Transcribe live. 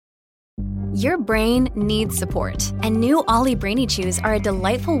Your brain needs support, and new Ollie Brainy Chews are a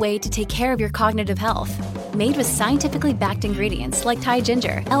delightful way to take care of your cognitive health. Made with scientifically backed ingredients like Thai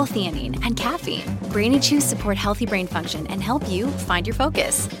ginger, L-theanine, and caffeine, Brainy Chews support healthy brain function and help you find your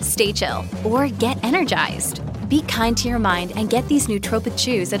focus, stay chill, or get energized. Be kind to your mind and get these nootropic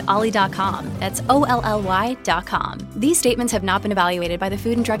chews at ollie.com. That's OLLY.com. These statements have not been evaluated by the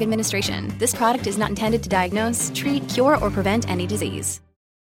Food and Drug Administration. This product is not intended to diagnose, treat, cure, or prevent any disease.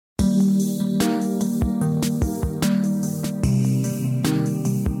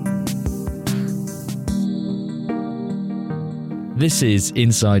 This is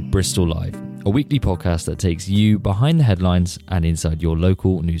Inside Bristol Live, a weekly podcast that takes you behind the headlines and inside your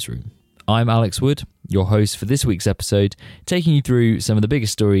local newsroom. I'm Alex Wood, your host for this week's episode, taking you through some of the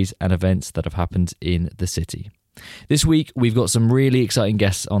biggest stories and events that have happened in the city. This week, we've got some really exciting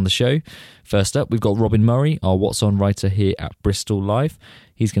guests on the show. First up, we've got Robin Murray, our What's On writer here at Bristol Live.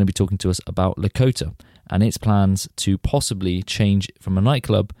 He's going to be talking to us about Lakota and its plans to possibly change from a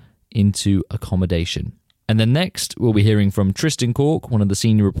nightclub into accommodation. And then next, we'll be hearing from Tristan Cork, one of the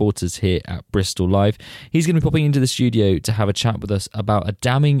senior reporters here at Bristol Live. He's going to be popping into the studio to have a chat with us about a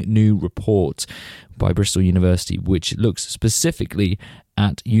damning new report by Bristol University, which looks specifically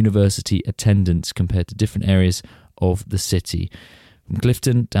at university attendance compared to different areas of the city, from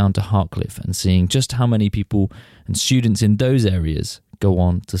Clifton down to Hartcliffe, and seeing just how many people and students in those areas go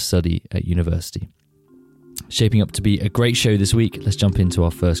on to study at university. Shaping up to be a great show this week. Let's jump into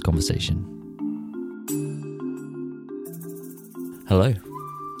our first conversation. Hello.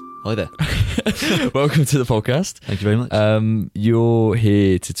 Hi there. Welcome to the podcast. Thank you very much. You're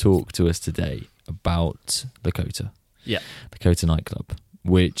here to talk to us today about Lakota. Yeah. Lakota nightclub,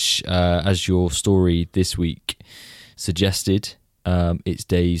 which, as your story this week suggested, its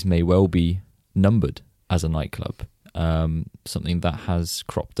days may well be numbered as a nightclub. Something that has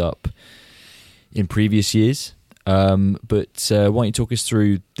cropped up in previous years. But why don't you talk us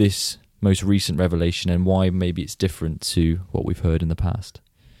through this most recent revelation and why maybe it's different to what we've heard in the past?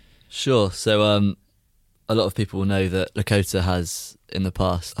 Sure. So a lot of people will know that Lakota has in the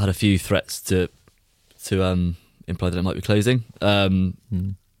past had a few threats to imply that it might be closing.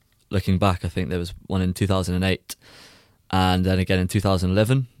 Looking back, I think there was one in 2008 and then again in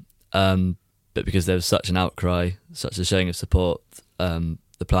 2011. But because there was such an outcry, such a showing of support,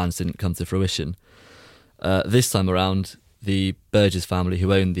 the plans didn't come to fruition. This time around, the Burgess family,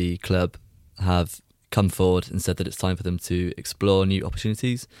 who own the club, have come forward and said that it's time for them to explore new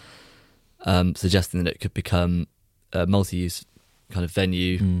opportunities, suggesting that it could become a multi-use kind of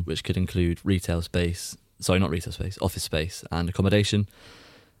venue, which could include office space and accommodation.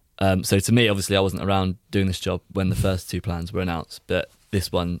 So to me, obviously, I wasn't around doing this job when the first two plans were announced, but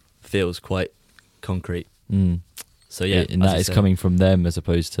this one feels quite concrete. So yeah, and that is coming from them as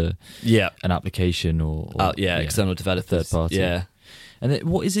opposed to an application or external developers, third party. Yeah, and then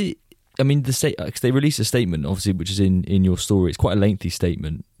what is it? I mean, because they released a statement, obviously, which is in your story. It's quite a lengthy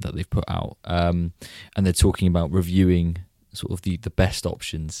statement that they've put out, and they're talking about reviewing sort of the best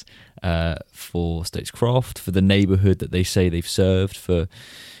options for Stokes-Croft, for the neighbourhood that they say they've served for,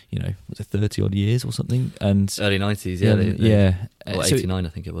 was it 30 odd years or something? And early 90s, or 89, I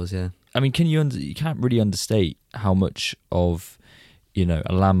think it was. Yeah. I mean, you can't really understate how much of,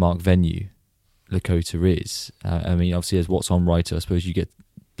 a landmark venue Lakota is. I mean, obviously, as What's On writer, I suppose you get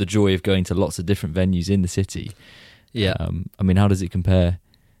the joy of going to lots of different venues in the city. Yeah. I mean, how does it compare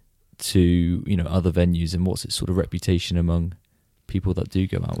to, other venues, and what's its sort of reputation among people that do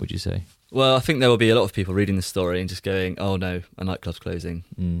go out, would you say? Well, I think there will be a lot of people reading the story and just going, oh no, a nightclub's closing.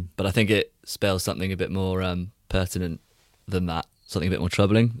 But I think it spells something a bit more pertinent than that. Something a bit more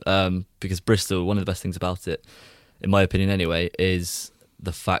troubling, because Bristol, one of the best things about it, in my opinion anyway, is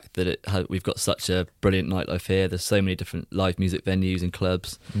the fact that we've got such a brilliant nightlife here. There's so many different live music venues and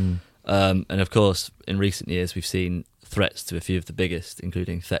clubs. And of course, in recent years, we've seen threats to a few of the biggest,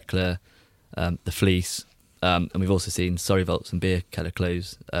 including Thekla, the Fleece, and we've also seen Surrey Vaults and Beer Keller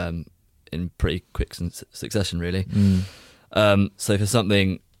close in pretty quick succession, really. So for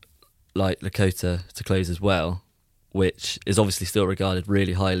something like Lakota to close as well, which is obviously still regarded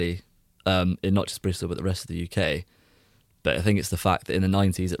really highly in not just Bristol but the rest of the UK. But I think it's the fact that in the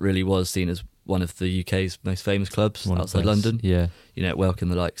 90s it really was seen as one of the UK's most famous clubs outside London. Yeah. It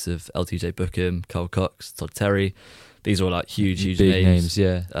welcomed the likes of LTJ Bookham, Carl Cox, Todd Terry. These are all like huge big names.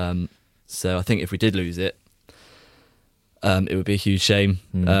 Yeah. So I think if we did lose it, it would be a huge shame,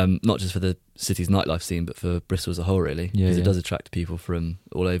 not just for the city's nightlife scene, but for Bristol as a whole, really, because it does attract people from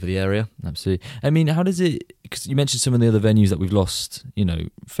all over the area. Absolutely. I mean, how does it, because you mentioned some of the other venues that we've lost,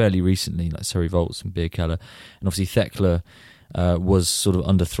 fairly recently, like Surrey Vaults and Beer Keller, and obviously Thekla was sort of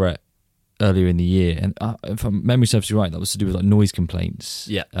under threat earlier in the year, and if memory serves you right, that was to do with like noise complaints.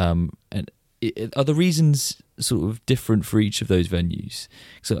 Yeah. And are the reasons sort of different for each of those venues?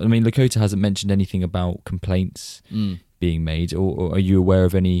 So I mean, Lakota hasn't mentioned anything about complaints being made, or are you aware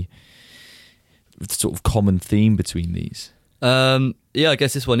of any sort of common theme between these? Yeah, I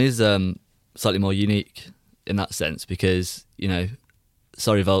guess this one is slightly more unique in that sense because, you know,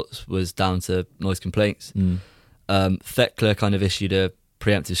 Surrey Volts was down to noise complaints. Thekla kind of issued a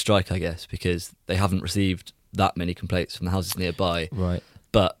preemptive strike, I guess, because they haven't received that many complaints from the houses nearby. Right.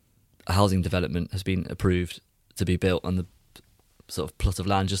 But a housing development has been approved to be built on the sort of plot of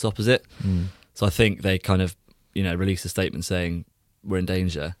land just opposite. So I think they kind of, you know, released a statement saying we're in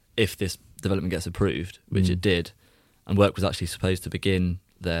danger if this development gets approved, which it did. And work was actually supposed to begin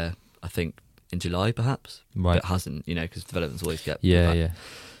there, I think, in July, perhaps. Right. But it hasn't, you know, because developments always get Yeah, back. yeah.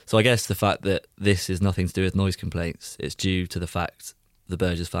 So I guess the fact that this is nothing to do with noise complaints, it's due to the fact the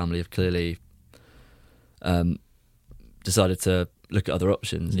Burgess family have clearly decided to look at other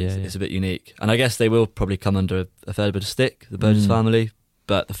options. It's a bit unique. And I guess they will probably come under a fair bit of stick, the Burgess family.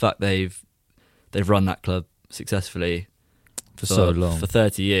 But the fact they've run that club successfly for so long, for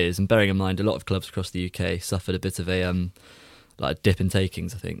 30 years, and bearing in mind a lot of clubs across the UK suffered a bit of a like a dip in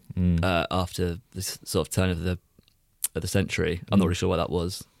takings, I think, after this sort of turn of the century. I'm not really sure what that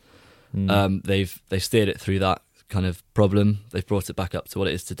was. They've steered it through that kind of problem. They've brought it back up to what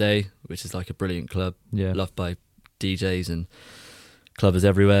it is today, which is like a brilliant club, loved by DJs and clubbers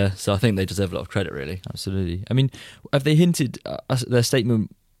everywhere. So I think they deserve a lot of credit, really. Absolutely. I mean, have they hinted? Their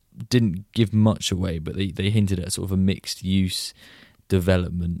statement didn't give much away, but they hinted at sort of a mixed use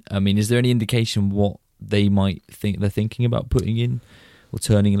development. I mean, is there any indication what they might think they're thinking about putting in or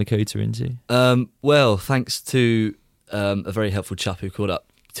turning Lakota into? Well, thanks to a very helpful chap who called up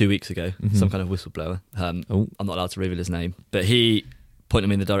 2 weeks ago, some kind of whistleblower. I'm not allowed to reveal his name, but he pointed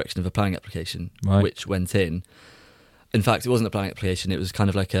me in the direction of a planning application, which went in. In fact, it wasn't a planning application; it was kind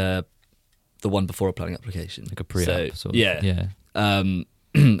of like the one before a planning application, like a pre-app. So, yeah.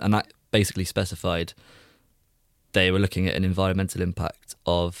 And that basically specified they were looking at an environmental impact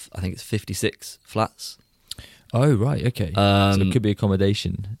of, I think it's 56 flats. Oh, right, okay. So it could be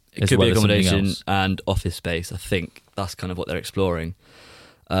accommodation. It could be accommodation and office space. I think that's kind of what they're exploring.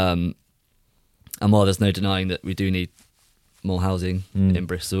 And while there's no denying that we do need more housing in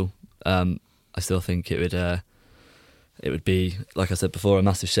Bristol, I still think it would be, like I said before, a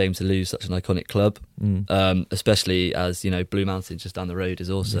massive shame to lose such an iconic club, especially as, you know, Blue Mountain just down the road is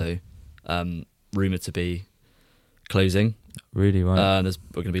also rumoured to be closing. Really, right. We're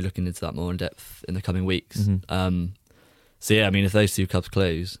going to be looking into that more in depth in the coming weeks. So yeah, I mean, if those two clubs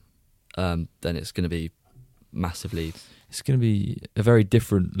close, then it's going to be massively... It's going to be a very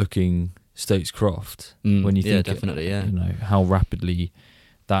different looking Stokes Croft when you think, definitely, you know, how rapidly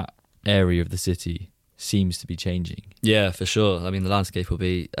that area of the city seems to be changing. Yeah, for sure. I mean, the landscape will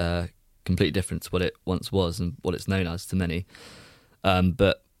be completely different to what it once was and what it's known as to many.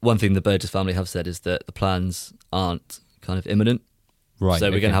 But one thing the Burgess family have said is that the plans aren't kind of imminent. Right. So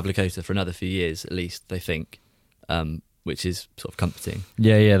we're going to have Lakota for another few years at least, they think, which is sort of comforting.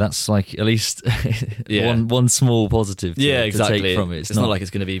 Yeah, that's like at least one small positive to exactly. take from it. It's not like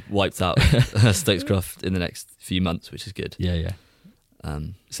it's going to be wiped out Stokes Croft in the next few months, which is good. Yeah.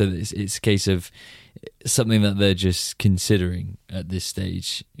 So it's a case of something that they're just considering at this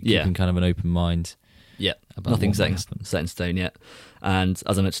stage, keeping kind of an open mind. Yeah, nothing's set in stone yet. And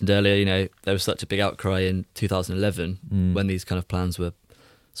as I mentioned earlier, you know, there was such a big outcry in 2011 when these kind of plans were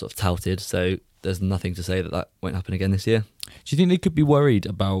sort of touted. So there's nothing to say that won't happen again this year. Do you think they could be worried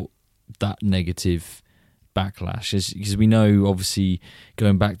about that negative backlash? Because we know, obviously,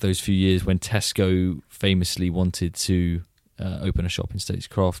 going back those few years when Tesco famously wanted to open a shop in Stokes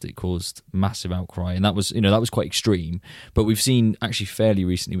Croft, it caused massive outcry, and that was quite extreme. But we've seen actually fairly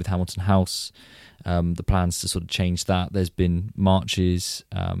recently with Hamilton House the plans to sort of change that. There's been marches,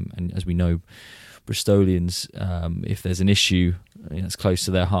 and as we know, Bristolians, if there's an issue that's close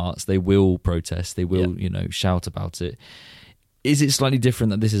to their hearts, they will protest. They will, shout about it. Is it slightly different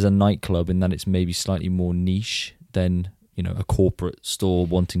that this is a nightclub in that it's maybe slightly more niche than, a corporate store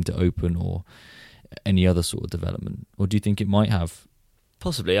wanting to open or any other sort of development? Or do you think it might have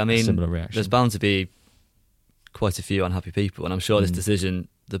possibly? I mean, a similar reaction? There's bound to be quite a few unhappy people, and I'm sure this decision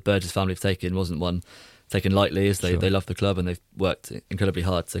the Burgess family have taken wasn't one taken lightly, as they love the club and they've worked incredibly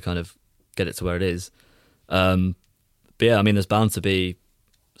hard to kind of get it to where it is. But yeah, I mean, there's bound to be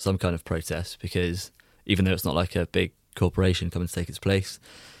some kind of protest, because even though it's not like a big corporation coming to take its place,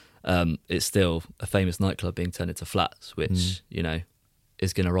 it's still a famous nightclub being turned into flats, which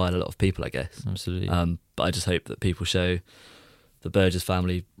is going to rile a lot of people, I guess. Absolutely. But I just hope that people show the Burgess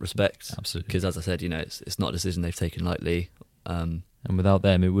family respect. Absolutely. Because as I said, it's not a decision they've taken lightly. And without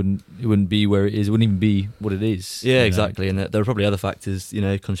them, it wouldn't be where it is. It wouldn't even be what it is. Yeah, exactly. And there are probably other factors,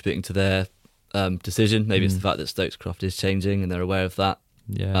 contributing to their decision. Maybe it's the fact that Stokes Croft is changing and they're aware of that.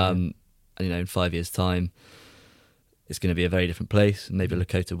 Yeah. And in 5 years' time, it's going to be a very different place. And maybe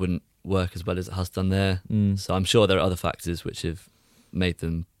Lakota wouldn't work as well as it has done there. So I'm sure there are other factors which have made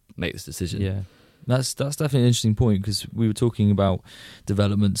them make this decision. Yeah. That's definitely an interesting point, because we were talking about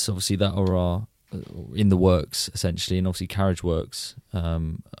developments, obviously, that are in the works, essentially, and obviously Carriage Works,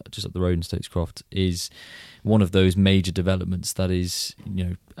 just up the road in Stokes Croft, is one of those major developments that is,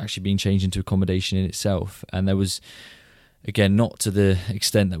 actually being changed into accommodation in itself. And there was, again, not to the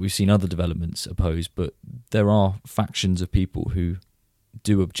extent that we've seen other developments opposed, but there are factions of people who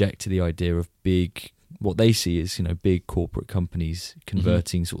do object to the idea of big, what they see as, big corporate companies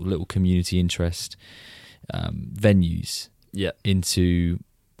converting sort of little community interest venues into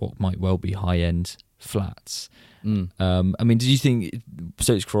what might well be high-end flats. Did you think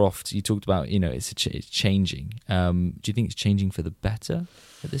Stokes Croft, you talked about, it's changing. Do you think it's changing for the better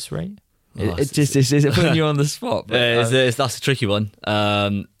at this rate? Is it putting you on the spot? But, that's a tricky one.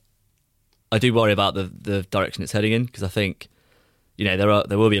 I do worry about the direction it's heading in, because I think,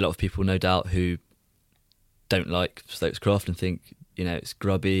 there will be a lot of people, no doubt, who don't like Stokes Croft and think, it's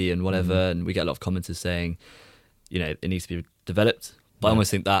grubby and whatever. And we get a lot of commenters saying, it needs to be developed. But I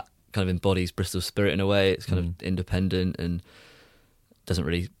almost think that kind of embodies Bristol's spirit in a way. It's kind of independent and doesn't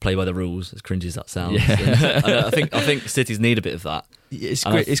really play by the rules, as cringy as that sounds. Yeah. I think cities need a bit of that. It's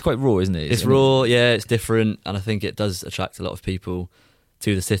great. It's quite raw, isn't it? It's raw, yeah, it's different, and I think it does attract a lot of people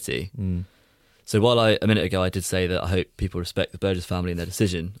to the city. So while a minute ago I did say that I hope people respect the Burgess family and their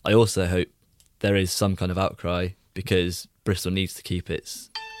decision, I also hope there is some kind of outcry, because Bristol needs to keep its...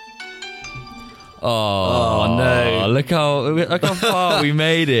 Oh no! Look how far we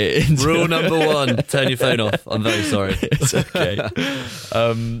made it. Rule number 1: turn your phone off. I'm very sorry. It's okay.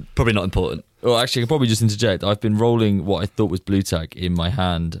 Probably not important. Well, actually, I can probably just interject. I've been rolling what I thought was Blue Tack in my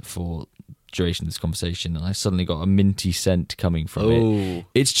hand for duration of this conversation, and I suddenly got a minty scent coming from it.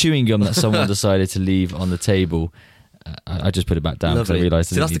 It's chewing gum that someone decided to leave on the table. I just put it back down because I realised...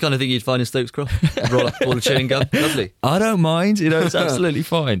 So that's the kind of thing you'd find in Stokes Croft? Roll up all the chewing gum? Lovely. I don't mind. It's absolutely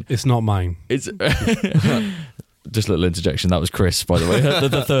fine. It's not mine. It's... Just a little interjection. That was Chris, by the way,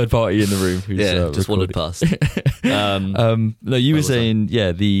 the third party in the room. Who's, just wandered past. No, you were saying,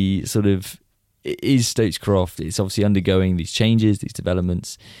 the sort of... Is Stokes Croft, it's obviously undergoing these changes, these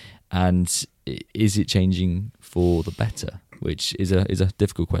developments, and is it changing for the better? Which is a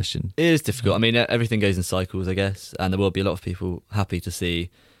difficult question. It is difficult. I mean, everything goes in cycles, I guess, and there will be a lot of people happy to see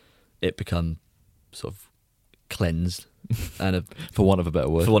it become sort of cleansed, and for want of a better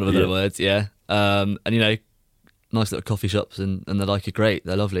word. For want of a better word, yeah. And nice little coffee shops and the like are great.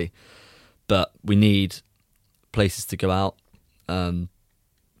 They're lovely, but we need places to go out.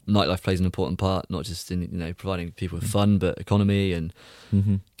 Nightlife plays an important part, not just in providing people with fun, but economy and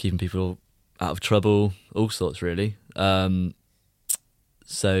keeping people out of trouble, all sorts really. So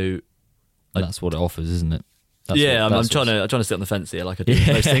that's what it offers, isn't it? I'm trying to sit on the fence here, like I do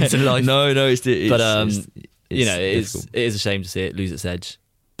most things in life. No, it is a shame to see it lose its edge.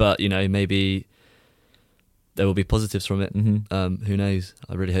 But maybe there will be positives from it. Who knows?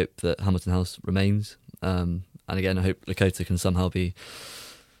 I really hope that Hamilton House remains. And again, I hope Lakota can somehow be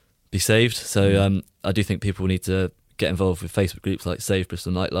saved. So I do think people need to get involved with Facebook groups like Save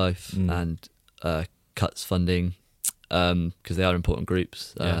Bristol Nightlife and Cuts Funding, because they are important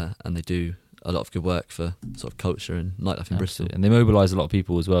groups and they do a lot of good work for sort of culture and nightlife in Bristol. And they mobilise a lot of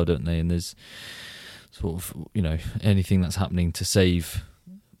people as well, don't they? And there's sort of, anything that's happening to save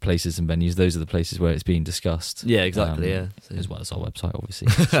places and venues, those are the places where it's being discussed. Yeah, exactly, So, as well as our website, obviously.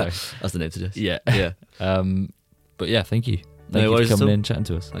 So, that's the name to just. Yeah. But yeah, thank you. No Thank worries you for coming at all. in and chatting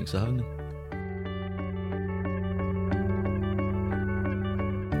to us. Thanks for having me.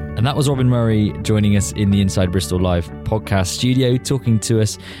 And that was Robin Murray joining us in the Inside Bristol Live podcast studio, talking to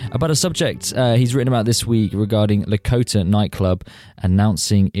us about a subject he's written about this week regarding Lakota Nightclub,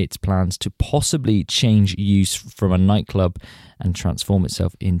 announcing its plans to possibly change use from a nightclub and transform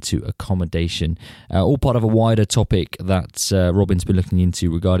itself into accommodation. All part of a wider topic that Robin's been looking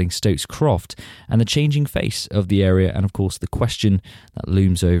into regarding Stokes Croft and the changing face of the area, and of course the question that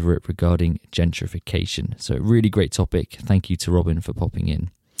looms over it regarding gentrification. So really great topic. Thank you to Robin for popping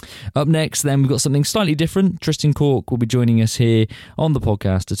in. Up next, then, we've got something slightly different. Tristan Cork will be joining us here on the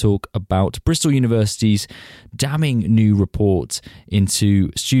podcast to talk about Bristol University's damning new report into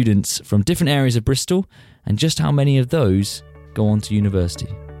students from different areas of Bristol and just how many of those go on to university.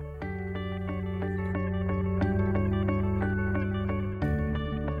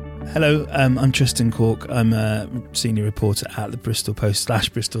 Hello, I'm Tristan Cork. I'm a senior reporter at the Bristol Post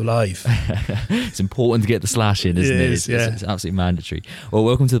 / Bristol Live. It's important to get the slash in, isn't it? It's absolutely mandatory. Well,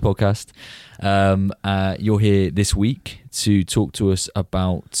 welcome to the podcast. You're here this week to talk to us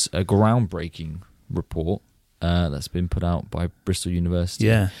about a groundbreaking report that's been put out by Bristol University.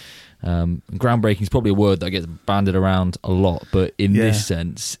 Yeah. Groundbreaking is probably a word that gets banded around a lot, but in this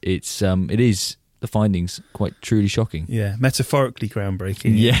sense, it is the findings quite truly shocking. Yeah, metaphorically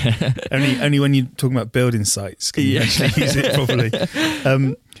groundbreaking. Yeah. only when you're talking about building sites can you actually use it properly.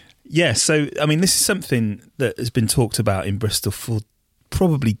 So, I mean, this is something that has been talked about in Bristol for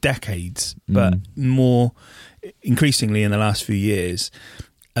probably decades, but more increasingly in the last few years.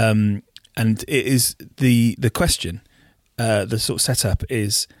 And it is the question, the sort of setup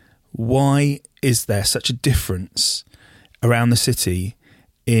is, why is there such a difference around the city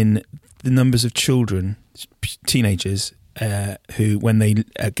in the numbers of children, teenagers, who, when they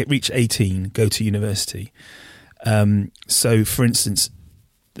reach 18, go to university? So, for instance,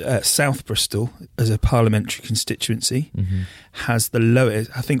 South Bristol, as a parliamentary constituency, has the lowest,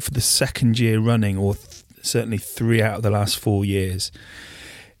 I think for the second year running, or certainly 3 out of the last 4 years,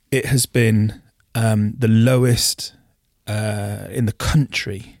 it has been the lowest in the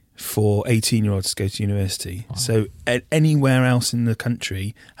country for 18-year-olds to go to university. Wow. So anywhere else in the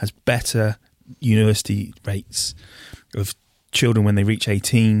country has better university rates of children when they reach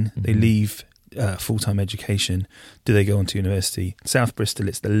 18, they leave full-time education, do they go on to university? South Bristol,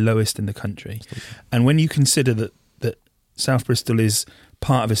 it's the lowest in the country. And when you consider that South Bristol is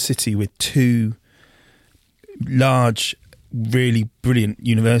part of a city with 2 large, really brilliant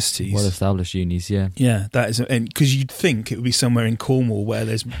universities, well-established unis, yeah, that is, and because you'd think it would be somewhere in Cornwall where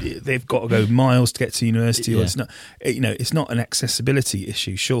they've got to go miles to get to university, or it's not, it's not an accessibility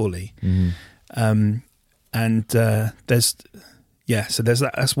issue, surely. So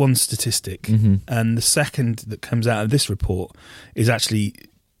that's one statistic, and the second that comes out of this report is actually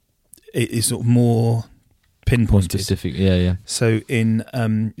sort of more pinpointed, more specific. So in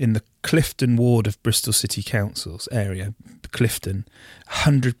the Clifton ward of Bristol City Council's area, Clifton,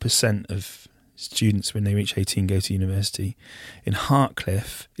 100% of students when they reach 18 go to university. In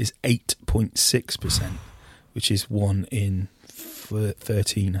Hartcliffe is 8.6%, which is 1 in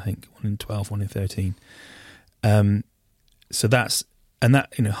 13, I think, 1 in 12, 1 in 13. So that's, and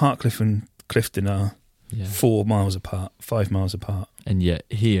that, Hartcliffe and Clifton are 4 miles apart, 5 miles apart. And yet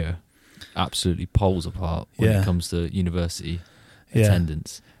here, absolutely poles apart when it comes to university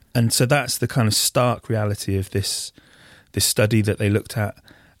attendance. And so that's the kind of stark reality of this study that they looked at,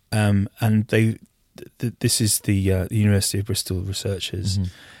 and this is the University of Bristol researchers.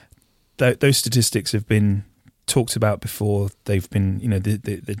 Those statistics have been talked about before. They've been,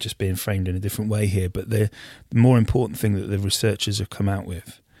 they're just being framed in a different way here. But the more important thing that the researchers have come out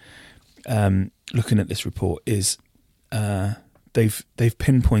with, looking at this report, is they've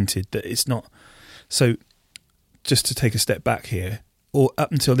pinpointed that it's not. So, just to take a step back here, or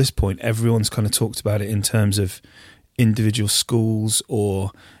up until this point, everyone's kind of talked about it in terms of individual schools,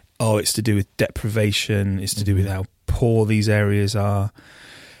 or it's to do with deprivation, it's to do with how poor these areas are,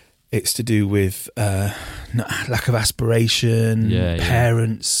 it's to do with lack of aspiration,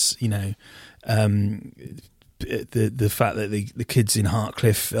 parents, the fact that the kids in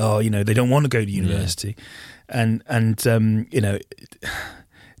Hartcliffe they don't want to go to university, and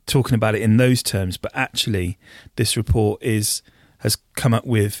talking about it in those terms. But actually, this report has come up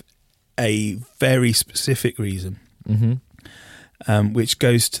with a very specific reason, which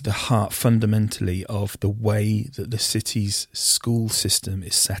goes to the heart fundamentally of the way that the city's school system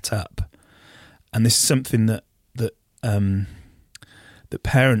is set up. And this is something that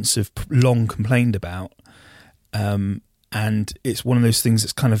parents have long complained about, and it's one of those things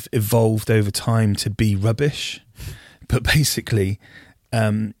that's kind of evolved over time to be rubbish. But basically,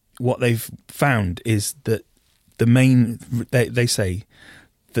 what they've found is that they say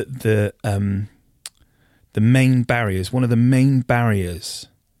that the main barriers, one of the main barriers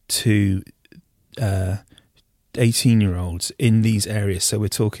to 18-year-olds in these areas, so we're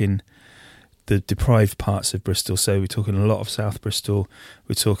talking the deprived parts of Bristol, so we're talking a lot of South Bristol,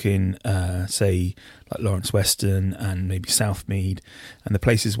 we're talking say like Lawrence Weston and maybe Southmead, and the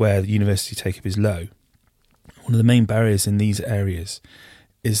places where the university take-up is low. One of the main barriers in these areas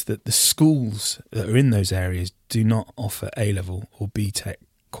is that the schools that are in those areas do not offer A-level or BTEC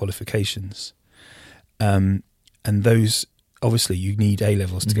qualifications. And those, obviously, you need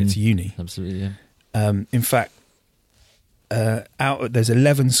A-levels to get to uni. Absolutely, yeah. In fact, there's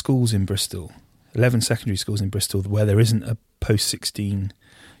 11 schools in Bristol, 11 secondary schools in Bristol where there isn't a post-16,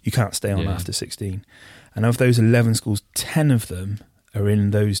 you can't stay on after 16. And of those 11 schools, 10 of them are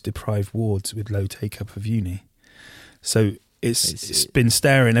in those deprived wards with low take-up of uni. So it's been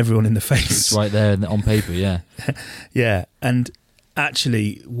staring everyone in the face. It's right there on paper, yeah. Yeah, and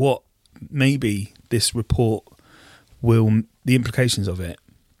actually what maybe this report the implications of it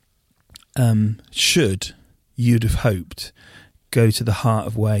should, you'd have hoped, go to the heart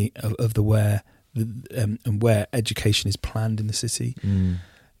of where education is planned in the city.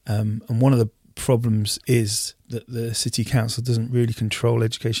 And one of the problems is that the city council doesn't really control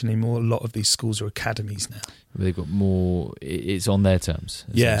education anymore. A lot of these schools are academies now. They've got more. It's on their terms,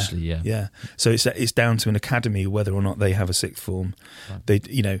 essentially. Yeah. So it's down to an academy whether or not they have a sixth form.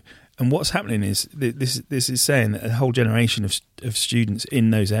 Right. And what's happening is this is saying that a whole generation of students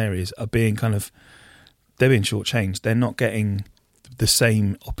in those areas are being they're being shortchanged. They're not getting the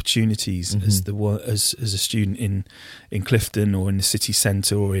same opportunities as a student in Clifton or in the city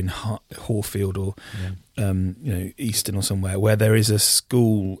centre or in Horfield or Easton or somewhere, where there is a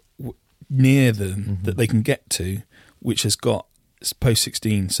school near them that they can get to, which has got post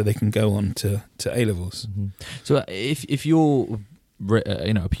 16, so they can go on to A levels. So if you're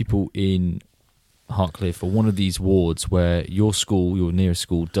people in Hartcliffe or one of these wards where your nearest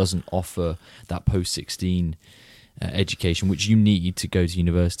school doesn't offer that post 16 education which you need to go to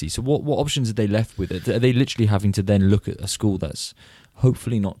university, so what options are they left with? Are they literally having to then look at a school that's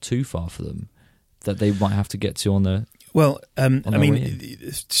hopefully not too far for them that they might have to get to on the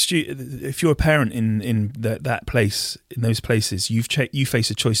if you're a parent in that place, in those places, you face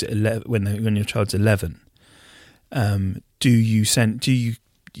a choice at 11 when your child's 11. Do you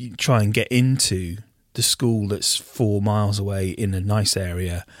try and get into the school that's 4 miles away in a nice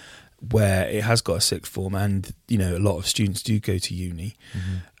area where it has got a sixth form, and a lot of students do go to uni,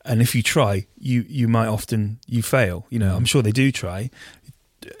 and if you try, you might often fail. I'm sure they do try.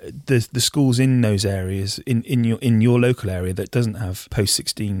 The schools in those areas in your local area that doesn't have post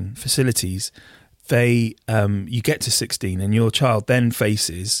 16 facilities, they you get to 16 and your child then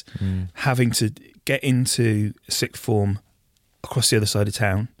faces having to get into sixth form across the other side of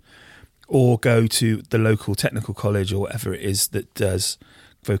town, or go to the local technical college or whatever it is that does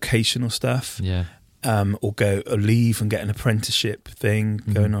vocational stuff, or leave and get an apprenticeship thing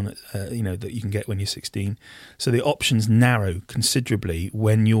going on, that you can get when you're 16. So the options narrow considerably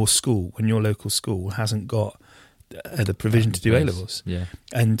when your local school hasn't got the provision to do A levels.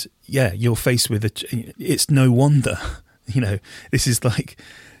 And you're faced with it's no wonder, this is like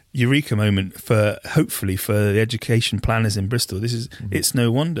eureka moment hopefully for the education planners in Bristol. This is it's no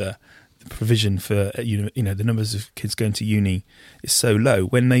wonder the provision for the numbers of kids going to uni is so low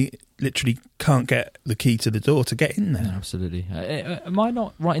when they literally can't get the key to the door to get in there. Yeah, absolutely. Am I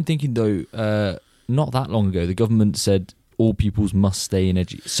not right in thinking though? Not that long ago, the government said all pupils must stay in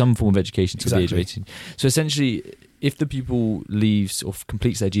some form of education to the age of 18. So essentially, if the pupil leaves or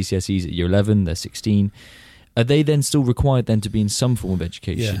completes their GCSEs at year 11, they're 16. Are they then still required then to be in some form of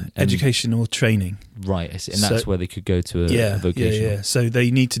education? Yeah, education or training. Right, and that's where they could go to a vocational. Yeah. So they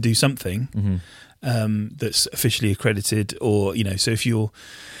need to do something that's officially accredited, or so if you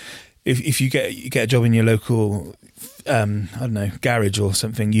get a job in your local garage or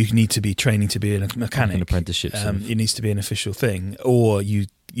something, you need to be training to be a mechanic. An apprenticeship. It needs to be an official thing, or you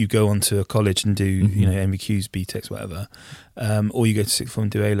go on to a college and do MVQs, BTECs, whatever, or you go to sixth form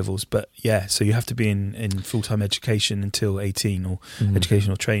and do A levels. But so you have to be in full time education until 18 or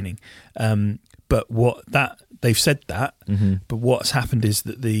educational training. But they've said that, but what's happened is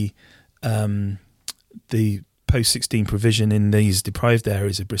that the post 16 provision in these deprived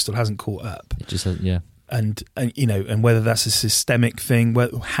areas of Bristol hasn't caught up. It just and whether that's a systemic thing,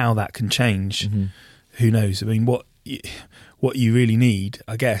 how that can change, who knows? I mean, what you really need,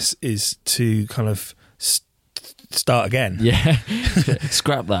 I guess, is to kind of start again. Yeah,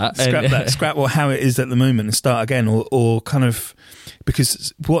 scrap that. Scrap how it is at the moment and start again, or kind of,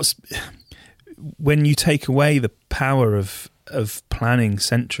 because when you take away the power of planning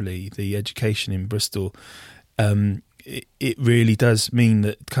centrally the education in Bristol, it really does mean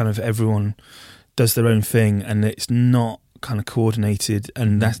that kind of everyone does their own thing and it's not kind of coordinated,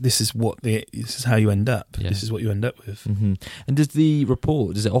 and this is how you end up. This is what you end up with. And does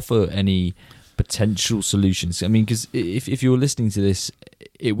it offer any potential solutions? I mean, because if you're listening to this,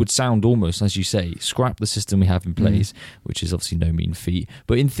 it would sound almost, as you say, scrap the system we have in place, which is obviously no mean feat,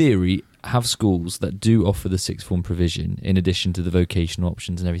 but in theory have schools that do offer the sixth form provision in addition to the vocational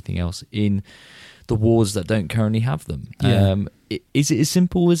options and everything else in the wards that don't currently have them. Is it as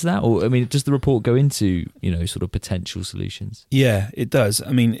simple as that, or I mean, does the report go into sort of potential solutions? Yeah, it does.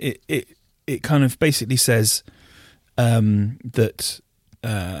 I mean, it kind of basically says that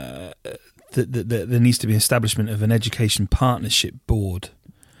that there needs to be an establishment of an education partnership board,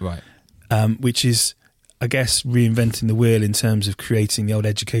 right? Which is, I guess, reinventing the wheel in terms of creating the old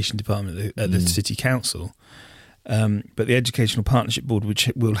education department at the city council. But the Educational Partnership Board,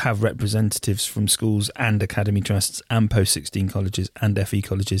 which will have representatives from schools and academy trusts and post-16 colleges and FE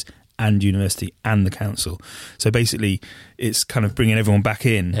colleges and university and the council. So basically, it's kind of bringing everyone back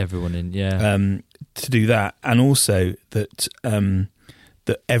in. Everyone in, yeah. To do that, and also that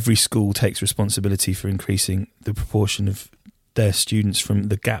that every school takes responsibility for increasing the proportion of their students from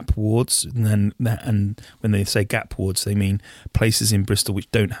the gap wards, and when they say gap wards, they mean places in Bristol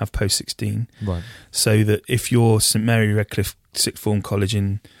which don't have post-16. Right. So that if you're St Mary Redcliffe Sixth Form College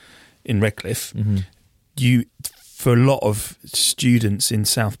in Redcliffe, you, for a lot of students in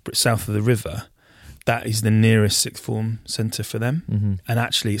south of the river, that is the nearest sixth form centre for them, and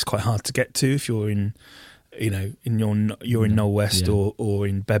actually it's quite hard to get to if you're in, you're in Knoll West or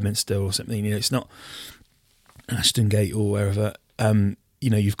in Bedminster or something. It's not Ashton Gate or wherever.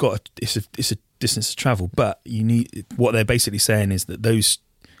 You've got it's a distance to travel, but you need. What they're basically saying is that those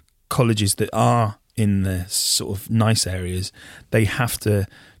colleges that are in the sort of nice areas, they have to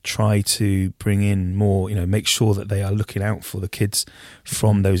try to bring in more. Make sure that they are looking out for the kids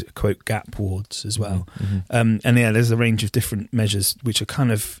from those quote gap wards as well. There's a range of different measures which are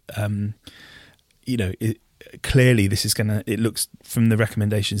kind of, clearly this is gonna. It looks from the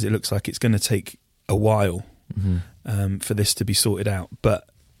recommendations, it looks like it's going to take a while. For this to be sorted out, but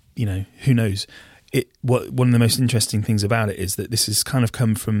who knows? One of the most interesting things about it is that this has kind of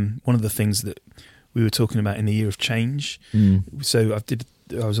come from one of the things that we were talking about in the year of change. So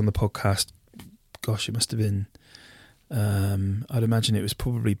I was on the podcast. Gosh, it must have been. I'd imagine it was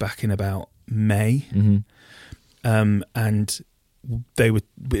probably back in about May, and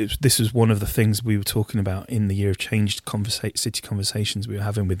this was one of the things we were talking about in the year of change city conversations we were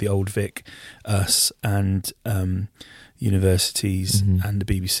having with the Old Vic, us, and universities and the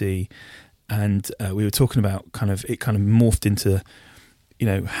BBC, and we were talking about it kind of morphed into,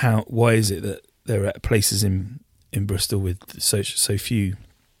 why is it that there are places in Bristol with so few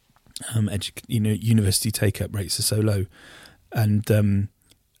university take-up rates are so low, and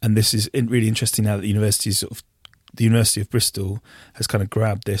this is really interesting now that the University of Bristol has kind of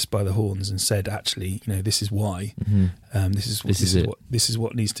grabbed this by the horns and said, actually, this is why. This is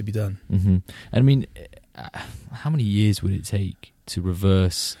what needs to be done. And I mean, how many years would it take to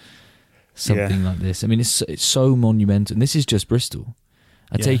reverse something like this? I mean, it's so monumental, and this is just Bristol.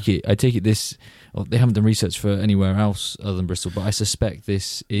 I take it this. Well, they haven't done research for anywhere else other than Bristol, but I suspect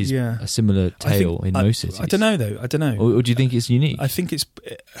this is a similar tale in most cities. I don't know though. I don't know. Or do you think it's unique? I think it's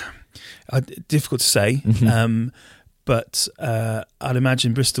difficult to say. But I'd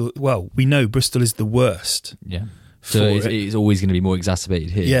imagine Bristol. Well, we know Bristol is the worst. Yeah. So it's always going to be more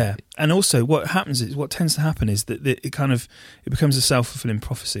exacerbated here. Yeah, and also what tends to happen is that it becomes a self-fulfilling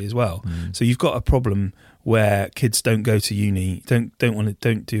prophecy as well. So you've got a problem where kids don't go to uni, don't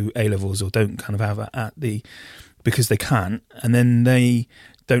do A levels, or don't kind of have because they can't, and then they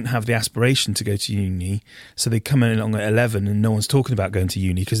don't have the aspiration to go to uni, so they come in along at 11 and no one's talking about going to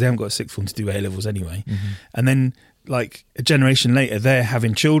uni because they haven't got a sixth form to do A levels anyway, and then. Like a generation later, they're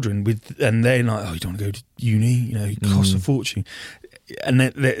having children and they're like, oh, you don't want to go to uni, it costs a fortune, and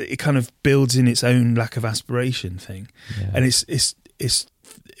it kind of builds in its own lack of aspiration thing. And it's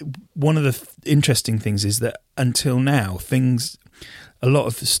one of the interesting things is that until now, a lot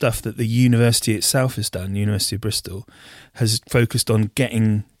of the stuff that the university itself has done, University of Bristol, has focused on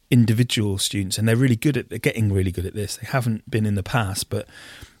getting individual students, and they're getting really good at this. They haven't been in the past, but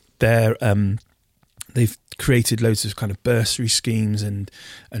they've created loads of kind of bursary schemes and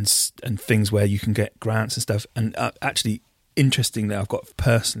things where you can get grants and stuff. And actually, interestingly, I've got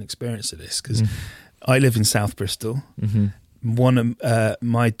personal experience of this because I live in South Bristol. One of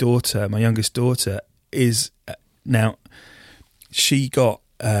my youngest daughter, is now she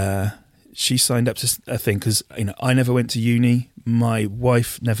signed up to a thing because I never went to uni, my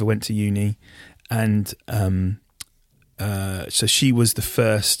wife never went to uni, and so she was the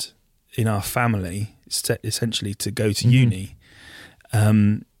first in our family essentially to go to uni,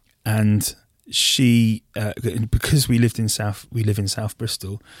 and she because we live in South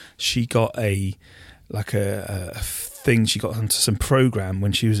Bristol, she got a thing. She got onto some program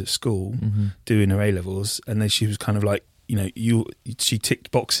when she was at school doing her A levels, and then she was kind of like she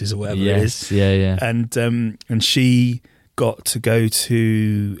ticked boxes or whatever it is. And she got to go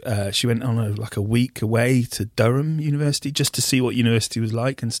to she went on a week away to Durham University just to see what university was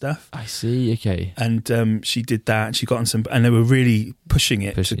like and stuff. I see. Okay. And she did that, and she got on some, and they were really pushing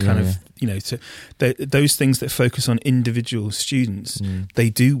it to kind of those things that focus on individual students. They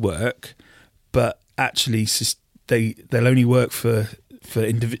do work, but actually they'll only work for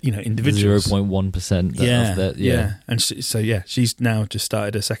individuals. 0.1%. Yeah. And she's now just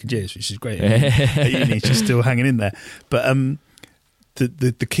started her second year, which is great. At uni, she's still hanging in there. But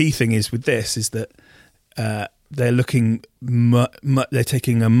the key thing is with this is that they're looking, they're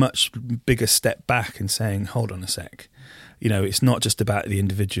taking a much bigger step back and saying, hold on a sec. It's not just about the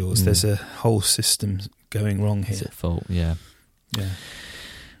individuals. There's a whole system going wrong here. It's at fault, yeah. Yeah.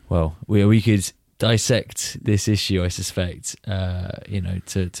 Well, we could dissect this issue, I suspect,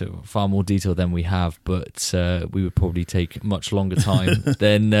 to far more detail than we have, but we would probably take much longer time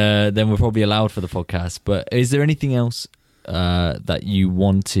than we're probably allowed for the podcast. But is there anything else that you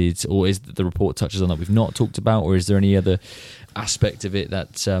wanted, or is the report touches on that we've not talked about, or is there any other aspect of it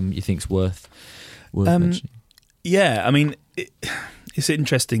that you think's worth mentioning? Yeah, I mean, it's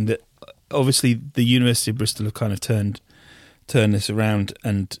interesting that obviously the University of Bristol have kind of turned this around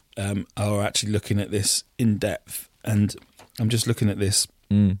and are actually looking at this in depth. And I'm just looking at this.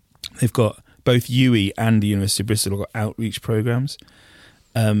 They've got both UWE and the University of Bristol have got outreach programs,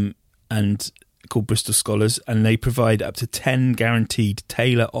 and called Bristol Scholars, and they provide up to 10 guaranteed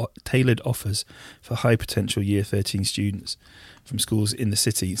tailored offers for high potential Year 13 students from schools in the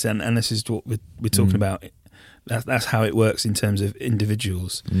cities. And this is what we're talking about. That's how it works in terms of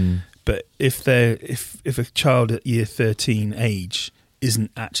individuals. But if a child at Year 13 age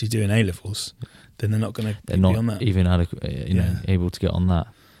isn't actually doing A levels, then they're not going to be on that. Even adequate, able to get on that.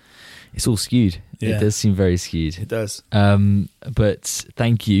 It's all skewed. Yeah. It does seem very skewed. It does. But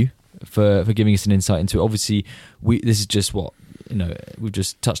thank you for giving us an insight into it. Obviously, this is just what we've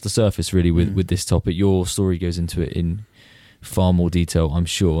just touched the surface really with this topic. Your story goes into it in far more detail, I'm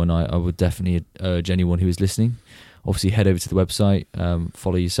sure, and I would definitely urge anyone who is listening, obviously head over to the website,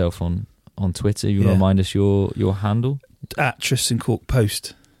 follow yourself on Twitter. You want to remind us your handle? At Tristan Cork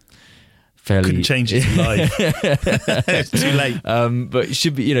Post. Couldn't change it live. It's too late. But it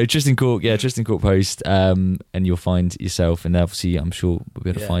should be, Tristan Cork Post, and you'll find yourself, and obviously I'm sure we'll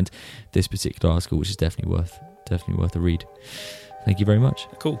be able to find this particular article, which is definitely worth a read. Thank you very much.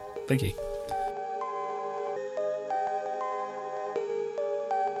 Cool. Thank you.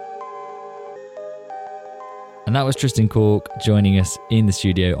 And that was Tristan Cork joining us in the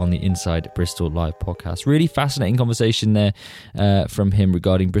studio on the Inside Bristol Live podcast. Really fascinating conversation there from him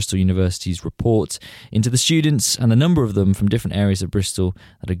regarding Bristol University's report into the students and the number of them from different areas of Bristol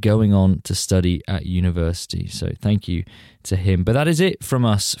that are going on to study at university. So thank you to him. But that is it from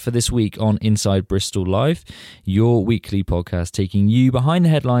us for this week on Inside Bristol Live, your weekly podcast taking you behind the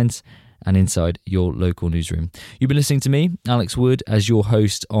headlines and inside your local newsroom. You've been listening to me, Alex Wood, as your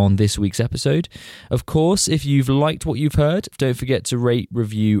host on this week's episode. Of course, if you've liked what you've heard, don't forget to rate,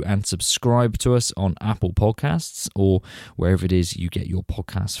 review and subscribe to us on Apple Podcasts or wherever it is you get your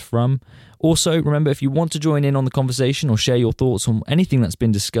podcasts from. Also, remember, if you want to join in on the conversation or share your thoughts on anything that's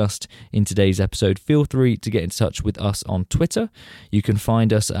been discussed in today's episode, feel free to get in touch with us on Twitter. You can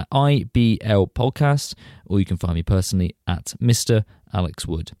find us at IBL Podcast, or you can find me personally at Mr. Alex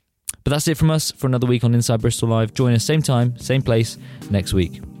Wood. But that's it from us for another week on Inside Bristol Live. Join us same time, same place next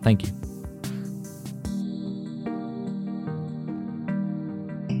week. Thank you.